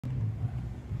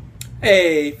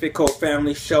Hey, Fitco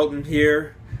family, Shelton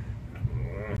here.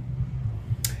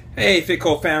 Hey,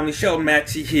 Fitco family, Shelton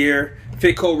Maxey here.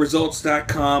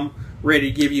 FitcoResults.com,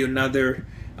 ready to give you another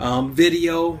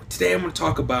video. Today I'm going to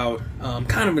talk about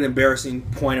kind of an embarrassing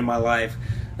point in my life,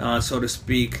 so to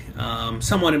speak.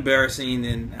 Somewhat embarrassing,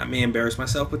 and I may embarrass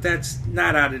myself, but that's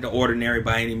not out of the ordinary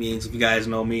by any means, if you guys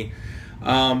know me.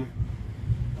 But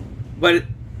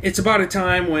it's about a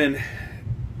time when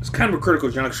it's kind of a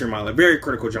critical juncture in my life, very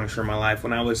critical juncture in my life,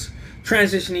 when I was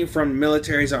transitioning from the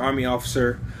military as an Army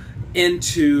officer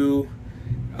into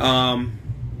the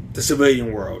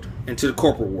civilian world, into the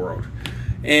corporate world.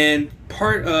 And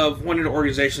part of one of the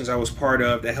organizations I was part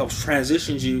of that helps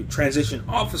transition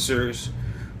officers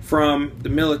from the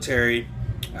military,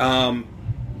 and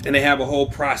they have a whole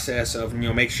process of,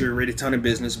 make sure you read a ton of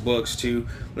business books, to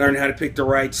learn how to pick the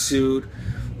right suit,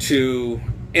 to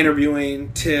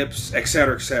interviewing, tips,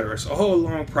 etc., etc. It's a whole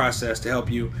long process to help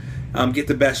you get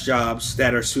the best jobs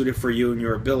that are suited for you and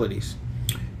your abilities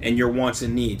and your wants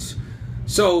and needs.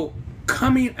 So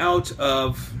coming out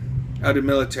of the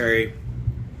military,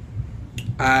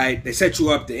 they set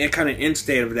you up, the kind of end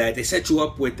state of that, they set you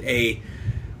up with a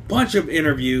bunch of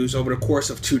interviews over the course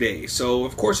of 2 days. So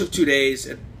of course of 2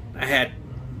 days, I had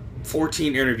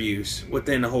 14 interviews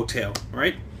within the hotel,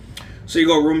 right? So you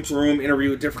go room to room, interview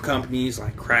with different companies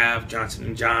like Kraft,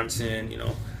 Johnson & Johnson,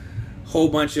 whole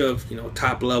bunch of,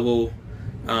 top level,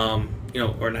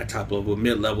 or not top level,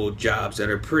 mid-level jobs that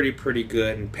are pretty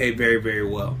good and pay very, very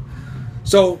well.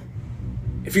 So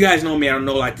if you guys know me, I don't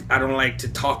like to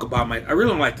talk about I really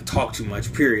don't like to talk too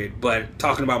much, period. But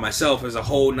talking about myself is a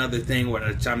whole nother thing,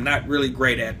 which I'm not really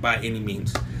great at by any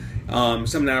means.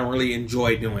 Something that I don't really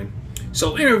enjoy doing.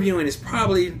 So interviewing is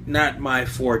probably not my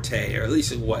forte, or at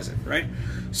least it wasn't, right?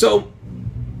 So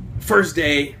first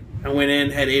day, I went in,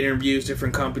 had 8 interviews,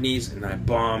 different companies, and I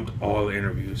bombed all the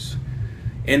interviews.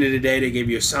 End of the day, they gave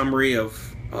you a summary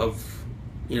of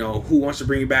who wants to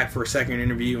bring you back for a second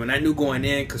interview. And I knew going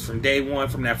in, because from day one,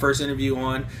 from that first interview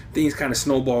on, things kind of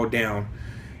snowballed down.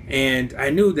 And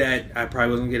I knew that I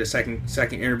probably wasn't going to get a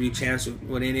second interview chance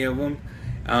with any of them.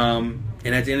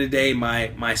 And at the end of the day,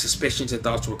 my suspicions and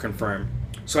thoughts were confirmed.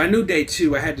 So I knew day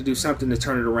 2 I had to do something to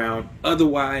turn it around.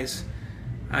 Otherwise,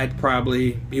 I'd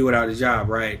probably be without a job,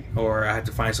 right? Or I had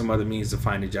to find some other means to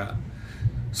find a job.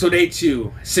 So day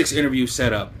 2, 6 interviews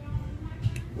set up.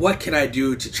 What can I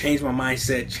do to change my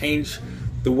mindset, change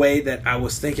the way that I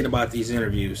was thinking about these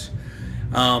interviews?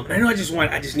 I know I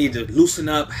just need to loosen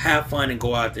up, have fun, and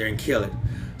go out there and kill it.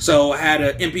 So I had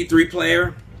an MP3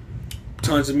 player,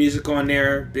 tons of music on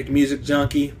there, big music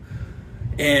junkie,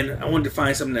 and I wanted to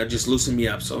find something that just loosened me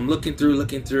up. So I'm looking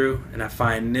through, and I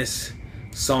find this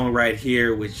song right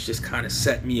here, which just kind of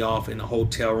set me off in the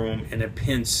hotel room in a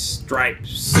pinstripe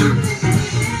suit.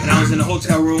 And I was in the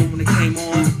hotel room when it came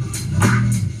on.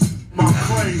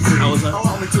 I was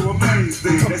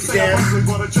humpty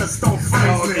dance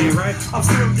all day, right?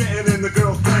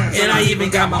 And I even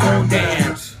got my own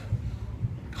dance.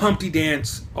 Humpty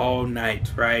dance all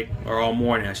night, right? Or all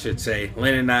morning, I should say.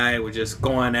 Lynn and I were just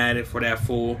going at it for that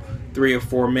full 3 or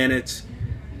 4 minutes.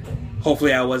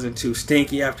 Hopefully I wasn't too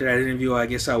stinky after that interview. I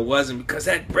guess I wasn't, because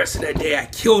that rest of that day I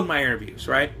killed my interviews,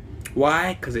 right?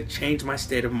 Why? Because it changed my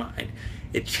state of mind.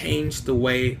 It changed the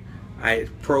way I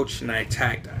approached and I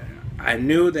attacked. I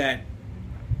knew that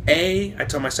I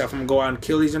told myself I'm going to go out and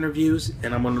kill these interviews,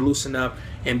 and I'm going to loosen up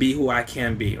and be who I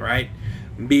can be, right?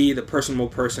 Be the personable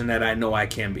person that I know I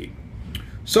can be.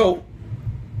 So,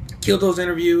 killed those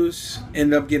interviews,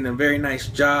 ended up getting a very nice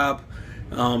job,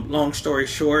 long story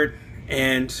short.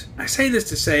 And I say this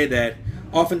to say that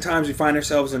oftentimes we find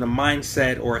ourselves in a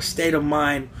mindset or a state of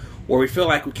mind where we feel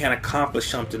like we can't accomplish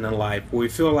something in life, where we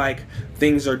feel like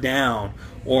things are down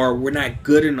or we're not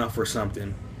good enough for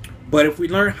something. But if we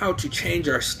learn how to change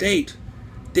our state,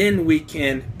 then we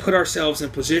can put ourselves in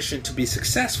position to be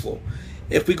successful.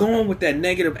 If we go on with that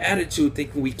negative attitude,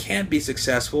 thinking we can't be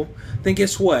successful, then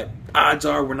guess what? Odds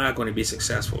are we're not going to be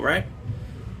successful, right?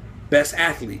 Best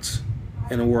athletes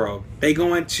in the world, they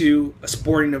go into a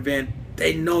sporting event,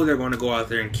 they know they're going to go out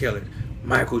there and kill it.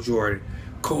 Michael Jordan,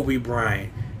 Kobe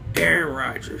Bryant, Aaron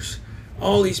Rodgers,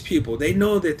 all these people, they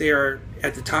know that they are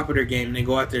at the top of their game, and they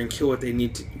go out there and kill what they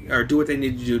need to, or do what they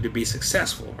need to do to be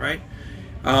successful, right?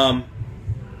 And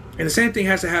the same thing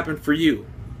has to happen for you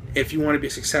if you want to be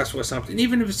successful at something,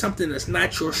 even if it's something that's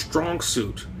not your strong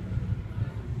suit.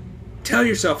 Tell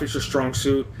yourself it's your strong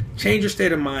suit. Change your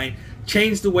state of mind.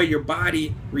 Change the way your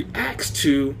body reacts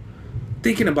to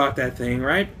thinking about that thing,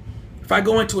 right? If I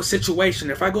go into a situation,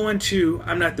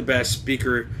 I'm not the best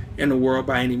speaker in the world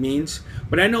by any means,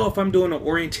 but I know if I'm doing an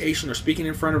orientation or speaking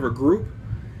in front of a group,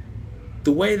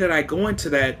 the way that I go into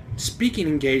that speaking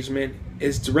engagement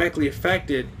is directly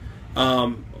affects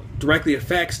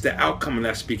the outcome of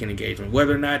that speaking engagement.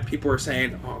 Whether or not people are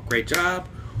saying, "Oh, great job,"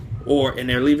 and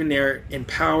they're leaving there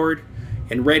empowered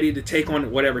and ready to take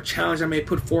on whatever challenge I may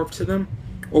put forth to them,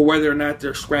 or whether or not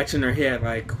they're scratching their head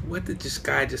like, "What did this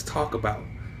guy just talk about?"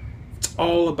 It's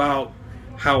all about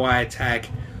how I attack,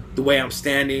 the way I'm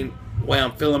standing, the way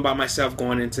I'm feeling about myself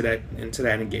going into that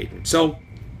engagement. So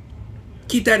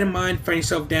keep that in mind. Find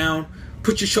yourself down,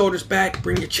 put your shoulders back,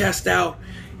 bring your chest out,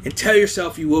 and tell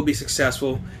yourself you will be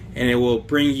successful, and it will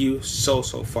bring you so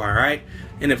far. All right.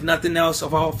 And if nothing else,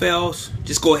 if all fails,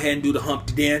 just go ahead and do the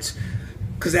humpty dance,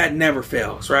 because that never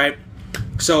fails, right?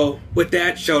 So with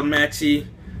that, Sheldon Matchey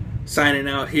signing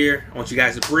out here. I want you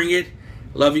guys to bring it.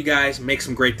 Love you guys. Make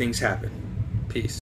some great things happen. Peace.